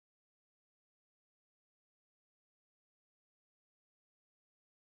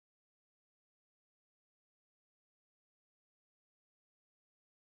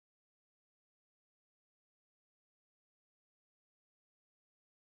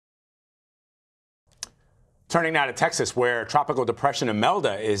Turning now to Texas, where Tropical Depression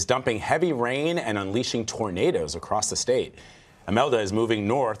Imelda is dumping heavy rain and unleashing tornadoes across the state. Imelda is moving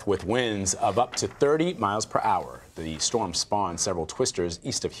north with winds of up to 30 miles per hour. The storm spawned several twisters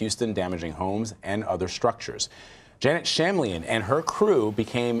east of Houston, damaging homes and other structures. Janet Shamlian and her crew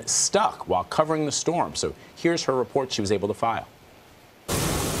became stuck while covering the storm. So here's her report she was able to file.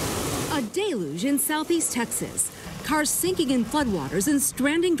 A deluge in southeast Texas. Cars sinking in floodwaters and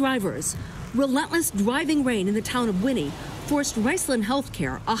stranding drivers. Relentless driving rain in the town of Winnie forced Riceland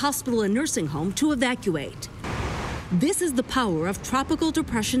Healthcare, a hospital and nursing home, to evacuate. This is the power of Tropical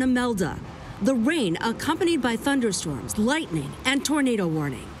Depression Imelda. The rain accompanied by thunderstorms, lightning, and tornado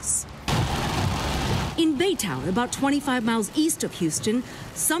warnings. In Baytown, about 25 miles east of Houston,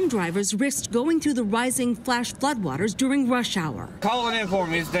 some drivers risked going through the rising flash floodwaters during rush hour. Call it in for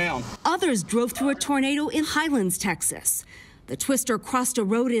me, it's down. Others drove through a tornado in Highlands, Texas. The twister crossed a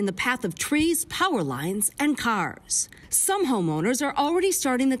road in the path of trees, power lines, and cars. Some homeowners are already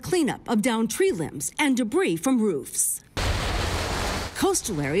starting the cleanup of downed tree limbs and debris from roofs.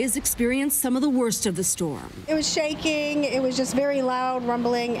 Coastal areas experienced some of the worst of the storm. It was shaking, it was just very loud,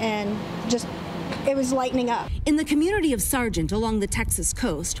 rumbling, and it was lightening up. In the community of Sargent along the Texas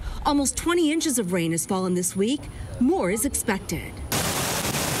coast, almost 20 inches of rain has fallen this week. More is expected.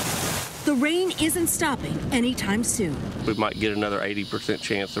 The rain isn't stopping anytime soon. We might get another 80%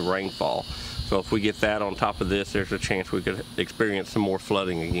 chance of rainfall. So if we get that on top of this, there's a chance we could experience some more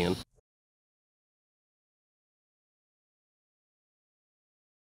flooding again.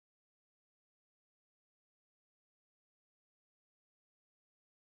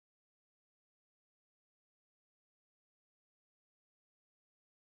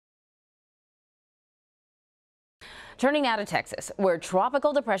 Turning now to Texas, where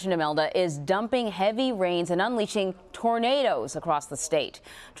Tropical Depression Imelda is dumping heavy rains and unleashing tornadoes across the state.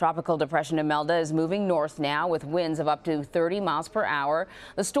 Tropical Depression Imelda is moving north now with winds of up to 30 miles per hour.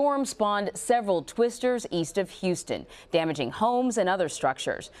 The storm spawned several twisters east of Houston, damaging homes and other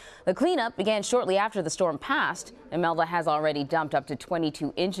structures. The cleanup began shortly after the storm passed. Imelda has already dumped up to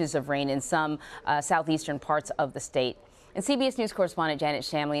 22 inches of rain in some southeastern parts of the state. And CBS News correspondent Janet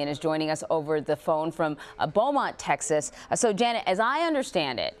Shamlian is joining us over the phone from Beaumont, Texas. So, Janet, as I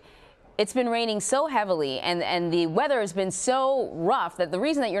understand it, it's been raining so heavily and the weather has been so rough that the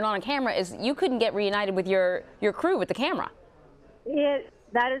reason that you're not on camera is you couldn't get reunited with your crew with the camera.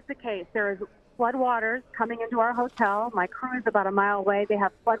 That is the case. There is floodwaters coming into our hotel. My crew is about a mile away. They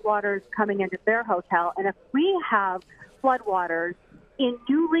have floodwaters coming into their hotel. And if we have floodwaters in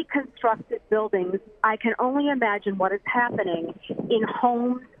newly constructed buildings, I can only imagine what is happening in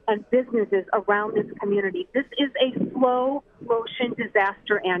homes and businesses around this community. This is a slow motion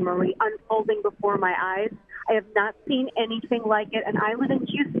disaster, Anne-Marie, unfolding before my eyes. I have not seen anything like it, and I live in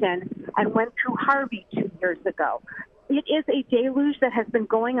Houston and went through Harvey 2 years ago. It is a deluge that has been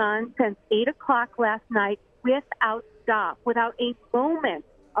going on since 8 o'clock last night without stop, without a moment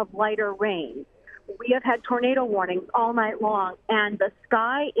of lighter rain. We have had tornado warnings all night long, and the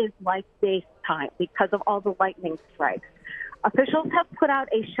sky is like daytime because of all the lightning strikes. Officials have put out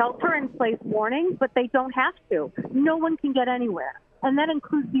a shelter-in-place warning, but they don't have to. No one can get anywhere, and that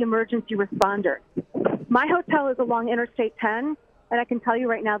includes the emergency responders. My hotel is along Interstate 10, and I can tell you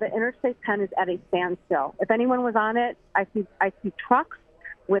right now that Interstate 10 is at a standstill. If anyone was on it, I see trucks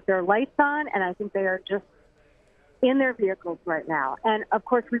with their lights on, and I think they are just in their vehicles right now. And, of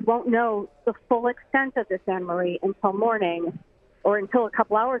course, we won't know the full extent of this, Anne-Marie, until morning or until a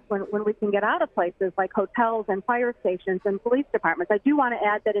couple hours when we can get out of places like hotels and fire stations and police departments. I do want to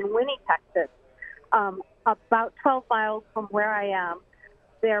add that in Winnie, Texas, about 12 miles from where I am,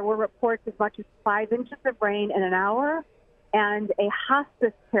 there were reports as much as 5 inches of rain in an hour, and a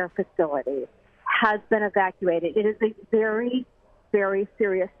hospice care facility has been evacuated. It is a very, very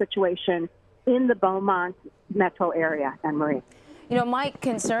serious situation in the Beaumont metro area, Anne-Marie. You know, my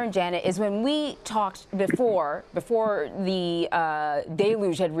concern, Janet, is when we talked before the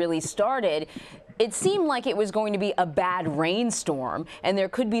deluge had really started, it seemed like it was going to be a bad rainstorm and there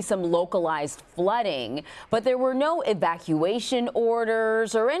could be some localized flooding, but there were no evacuation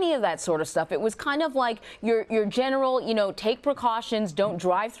orders or any of that sort of stuff. It was kind of like your general, you know, take precautions, don't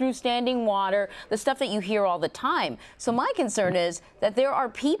drive through standing water, the stuff that you hear all the time. So my concern is that there are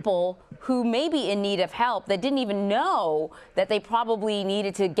people who may be in need of help that didn't even know that they probably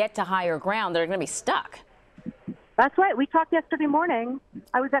needed to get to higher ground. They're going to be stuck. That's right. We talked yesterday morning.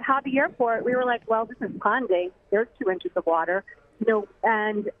 I was at Hobby Airport. We were like, well, this is pond day. There's 2 inches of water. You know,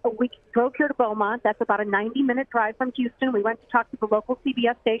 and we drove here to Beaumont. That's about a 90-minute drive from Houston. We went to talk to the local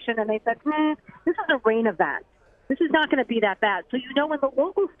CBS station, and they said, this is a rain event. This is not going to be that bad. So, you know, when the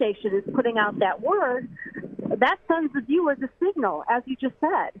local station is putting out that word, that sends the viewers a signal, as you just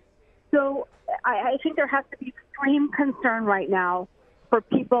said. So I think there has to be extreme concern right now for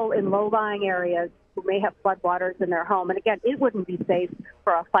people in low-lying areas who may have floodwaters in their home. And again, it wouldn't be safe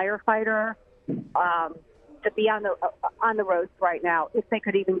for a firefighter to be on the roads right now if they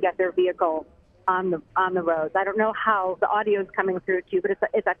could even get their vehicle on the roads. I don't know how the audio is coming through to you, but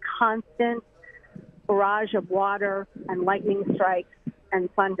it's a constant barrage of water and lightning strikes and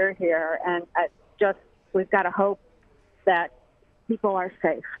thunder here, and we've got to hope that people are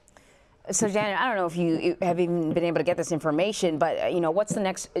safe. So, Janet, I don't know if you have even been able to get this information, but, what's the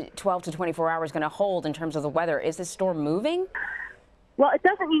next 12 to 24 hours going to hold in terms of the weather? Is this storm moving? Well, it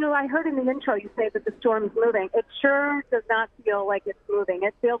doesn't, I heard in the intro you say that the storm's moving. It sure does not feel like it's moving.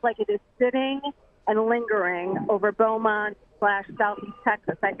 It feels like it is sitting and lingering over Beaumont/Southeast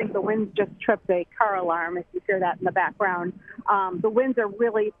Texas. I think the winds just tripped a car alarm, if you hear that in the background. The winds are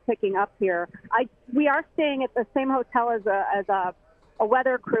really picking up here. We are staying at the same hotel as a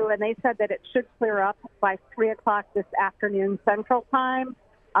weather crew, and they said that it should clear up by 3 o'clock this afternoon Central Time.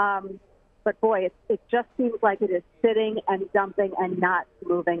 But boy, it just seems like it is sitting and dumping and not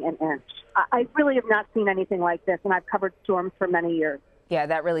moving an inch. I really have not seen anything like this, and I've covered storms for many years. Yeah,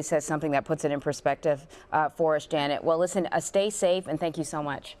 that really says something, that puts it in perspective for us, Janet. Well, listen, stay safe, and thank you so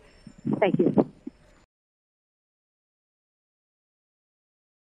much. Thank you.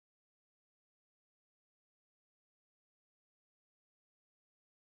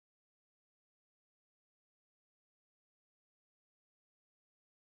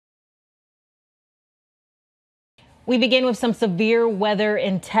 We begin with some severe weather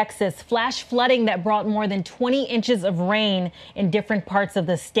in Texas. Flash flooding that brought more than 20 inches of rain in different parts of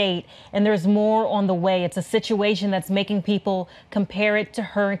the state. And there's more on the way. It's a situation that's making people compare it to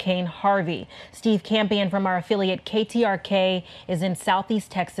Hurricane Harvey. Steve Campion from our affiliate KTRK is in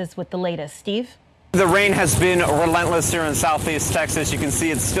Southeast Texas with the latest. Steve? The rain has been relentless here in Southeast Texas. You can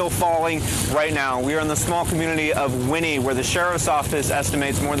see it's still falling right now. We are in the small community of Winnie, where the sheriff's office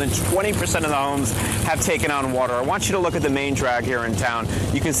estimates more than 20% of the homes have taken on water. I want you to look at the main drag here in town.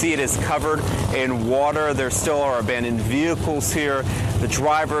 You can see it is covered in water. There still are abandoned vehicles here. The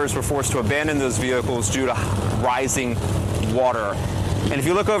drivers were forced to abandon those vehicles due to rising water. And if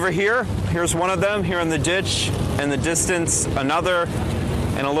you look over here, here's one of them here in the ditch. In the distance, another.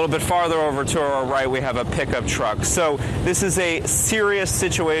 And a little bit farther over to our right, we have a pickup truck. So this is a serious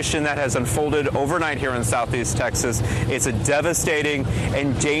situation that has unfolded overnight here in Southeast Texas. It's a devastating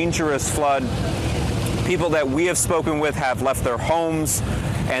and dangerous flood. People that we have spoken with have left their homes,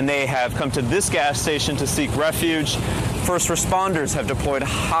 and they have come to this gas station to seek refuge. First responders have deployed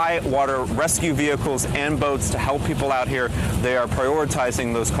high water rescue vehicles and boats to help people out here. They are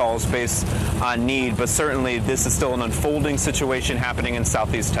prioritizing those calls based on need, but certainly this is still an unfolding situation happening in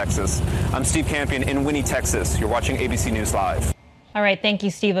Southeast Texas. I'm Steve Campion in Winnie, Texas. You're watching ABC News Live. All right, thank you,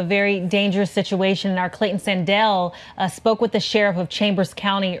 Steve. A very dangerous situation. And our Clayton Sandell spoke with the sheriff of Chambers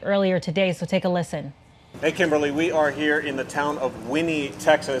County earlier today, so take a listen. Hey, Kimberly, we are here in the town of Winnie,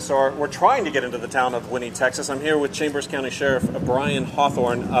 Texas, or we're trying to get into the town of Winnie, Texas. I'm here with Chambers County Sheriff Brian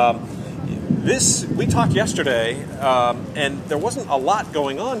Hawthorne. We talked yesterday, and there wasn't a lot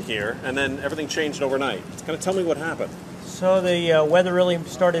going on here, and then everything changed overnight. Kind of tell me what happened. So the weather really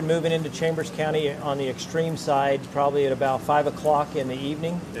started moving into Chambers County on the extreme side, probably at about 5 o'clock in the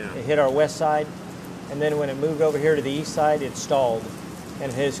evening. Yeah. It hit our west side, and then when it moved over here to the east side, it stalled,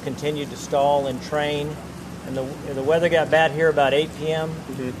 and has continued to stall and train. And the weather got bad here about 8 p.m.,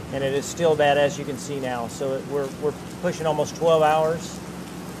 and it is still bad, as you can see now. So we're pushing almost 12 hours.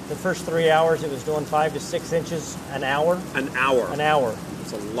 The first 3 hours, it was doing 5 to 6 inches an hour. An hour? An hour.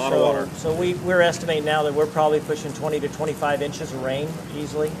 That's a lot of water. So we're estimating now that we're probably pushing 20 to 25 inches of rain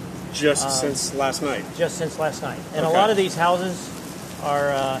easily. Just since last night? Just since last night. And a lot of these houses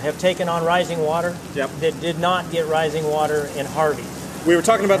have taken on rising water that did not get rising water in Harvey. We were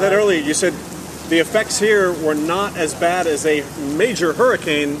talking about that earlier. You said the effects here were not as bad as a major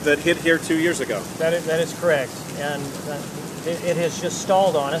hurricane that hit here 2 years ago. That is correct. And it has just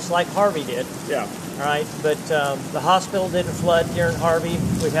stalled on us like Harvey did. Yeah. All right. But the hospital didn't flood during Harvey.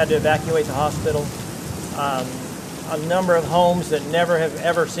 We've had to evacuate the hospital. A number of homes that never have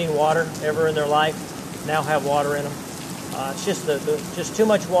ever seen water ever in their life now have water in them. It's just too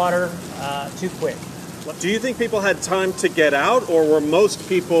much water too quick. Do you think people had time to get out, or were most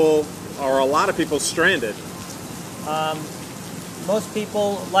people, or a lot of people, stranded? Most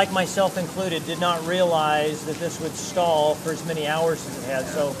people, like myself included, did not realize that this would stall for as many hours as it had.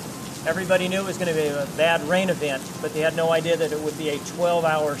 So everybody knew it was going to be a bad rain event, but they had no idea that it would be a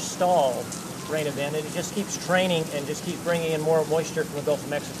 12-hour stall rain event, and it just keeps training and just keeps bringing in more moisture from the Gulf of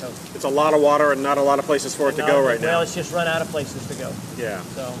Mexico. It's a lot of water and not a lot of places for it to go right now. Well, it's just run out of places to go. Yeah.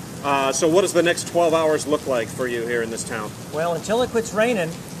 So what does the next 12 hours look like for you here in this town? Well, until it quits raining,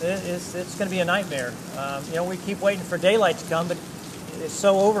 it's going to be a nightmare. We keep waiting for daylight to come, but it's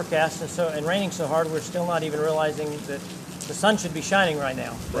so overcast and raining so hard, we're still not even realizing that the sun should be shining right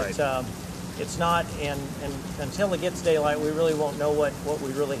now. Right. But, it's not, and until it gets daylight, we really won't know what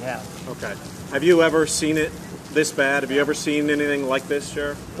we really have. Okay. Have you ever seen it this bad? Have you ever seen anything like this,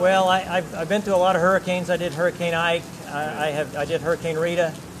 Sheriff? Well, I've been through a lot of hurricanes. I did Hurricane Ike. I did Hurricane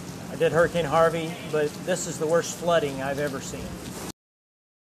Rita. I did Hurricane Harvey. But this is the worst flooding I've ever seen.